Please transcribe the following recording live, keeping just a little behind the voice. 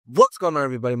What's going on,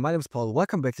 everybody? My name is Paul.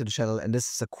 Welcome back to the channel, and this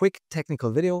is a quick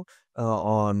technical video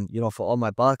on for all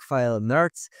my bulk file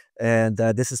nerds. And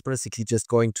this is basically just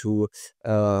going to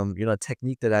a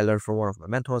technique that I learned from one of my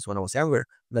mentors when I was younger.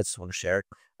 And I just want to share it.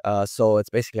 So it's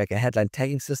basically like a headline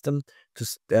tagging system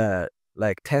to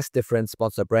like test different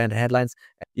sponsor brand headlines.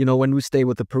 When we stay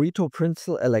with the Pareto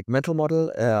principle, like mental model,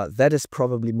 that is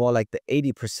probably more like the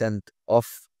 80% of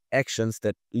actions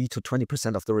that lead to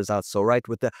 20% of the results. So right,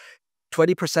 with the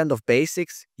 20% of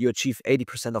basics, you achieve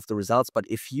 80% of the results. But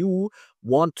if you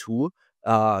want to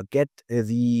get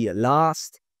the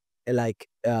last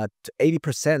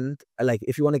 80%, like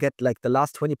if you want to get like the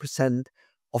last 20%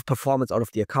 of performance out of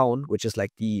the account, which is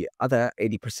like the other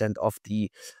 80% of the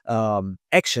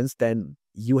actions, then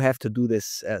you have to do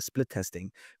this split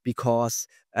testing because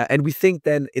and we think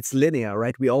then it's linear,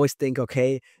 right? We always think,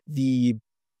 okay,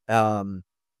 um,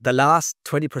 the last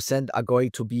 20% are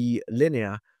going to be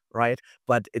linear, right?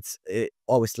 But it's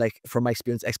always, like, from my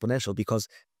experience, exponential because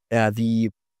the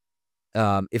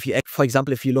if you, for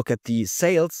example, if you look at the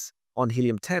sales on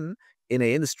helium-10 in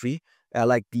a industry,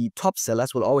 like the top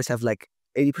sellers will always have like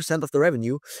 80% of the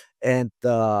revenue, and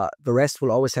the rest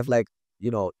will always have like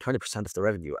 20% of the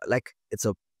revenue. Like, it's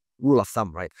a rule of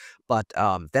thumb, right? But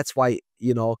that's why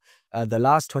the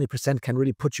last 20% can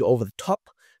really put you over the top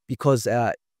because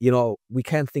we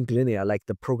can't think linear. Like,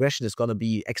 the progression is going to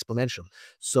be exponential.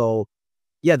 So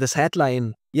yeah, this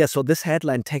headline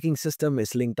tagging system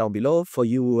is linked down below for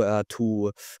you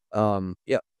to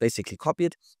basically copy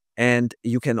it. And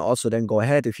you can also then go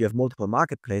ahead, if you have multiple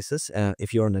marketplaces,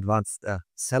 if you're an advanced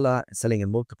seller selling in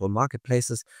multiple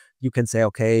marketplaces, you can say,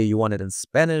 okay, you want it in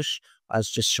Spanish. I'll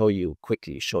just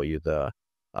quickly show you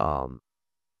um,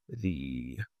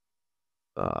 the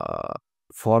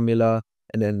formula,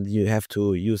 and then you have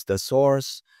to use the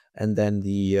source and then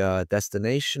the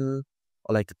destination,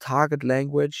 or like the target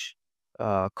language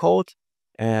code,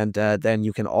 and then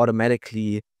you can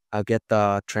automatically get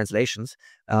the translations,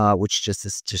 which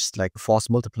is just like force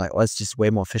multiply, or it's just way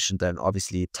more efficient than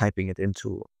obviously typing it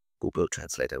into Google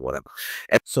Translate or whatever.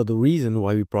 And so the reason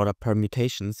why we brought up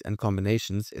permutations and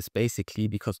combinations is basically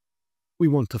because we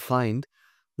want to find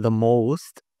the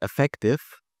most effective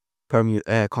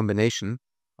combination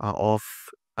of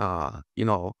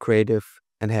creative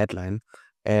and headline,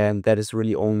 and that is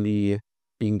really only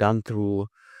being done through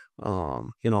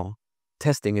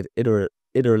testing it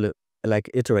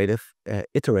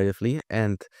iteratively,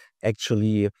 and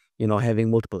actually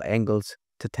having multiple angles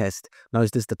to test. Now,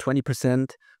 is this the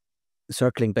 20%,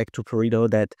 circling back to Pareto,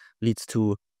 that leads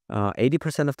to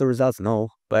 80% of the results? No,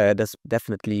 but that's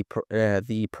definitely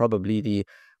probably the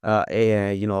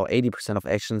 80% of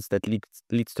actions that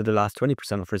leads to the last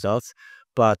 20% of results.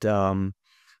 But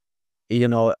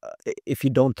if you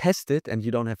don't test it and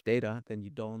you don't have data, then you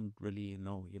don't really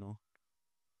know.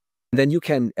 Then you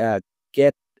can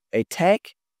get a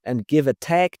tag and give a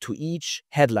tag to each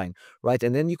headline, right?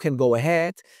 And then you can go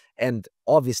ahead, and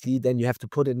obviously then you have to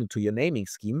put it into your naming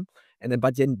scheme. And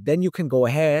then you can go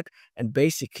ahead and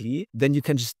basically then you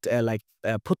can just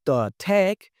put the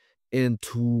tag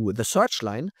into the search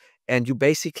line, and you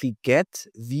basically get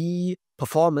the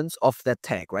performance of that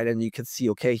tag, right? And you can see,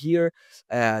 okay, here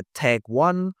tag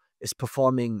 1 is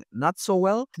performing not so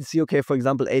well. You can see, okay, for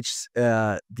example,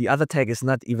 the other tag is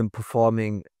not even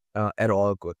performing at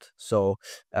all good. So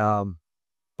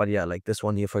but yeah, like this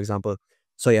one here, for example.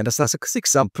 So yeah, that's not an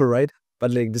example, right?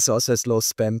 But like, this also has low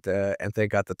spend, and they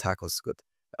got the tacos good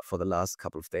for the last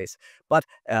couple of days. But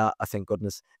thank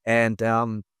goodness. And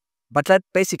but that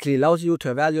basically allows you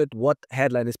to evaluate what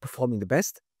headline is performing the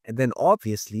best. And then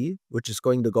obviously, which is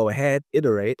going to go ahead,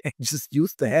 iterate, and just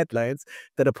use the headlines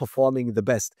that are performing the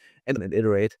best, and then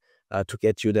iterate to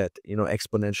get you that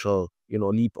exponential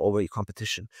leap over your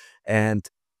competition. And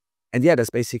yeah, that's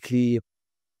basically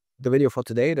the video for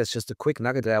today. That's just a quick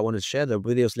nugget that I want to share. The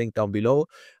video is linked down below.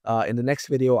 In the next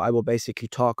video, I will basically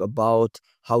talk about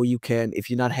how you can, if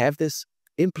you not have this,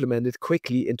 implement it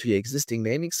quickly into your existing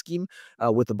naming scheme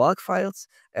with the bulk files.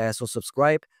 So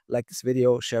subscribe, like this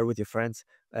video, share with your friends,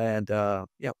 and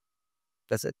yeah,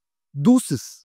 that's it. Deuces.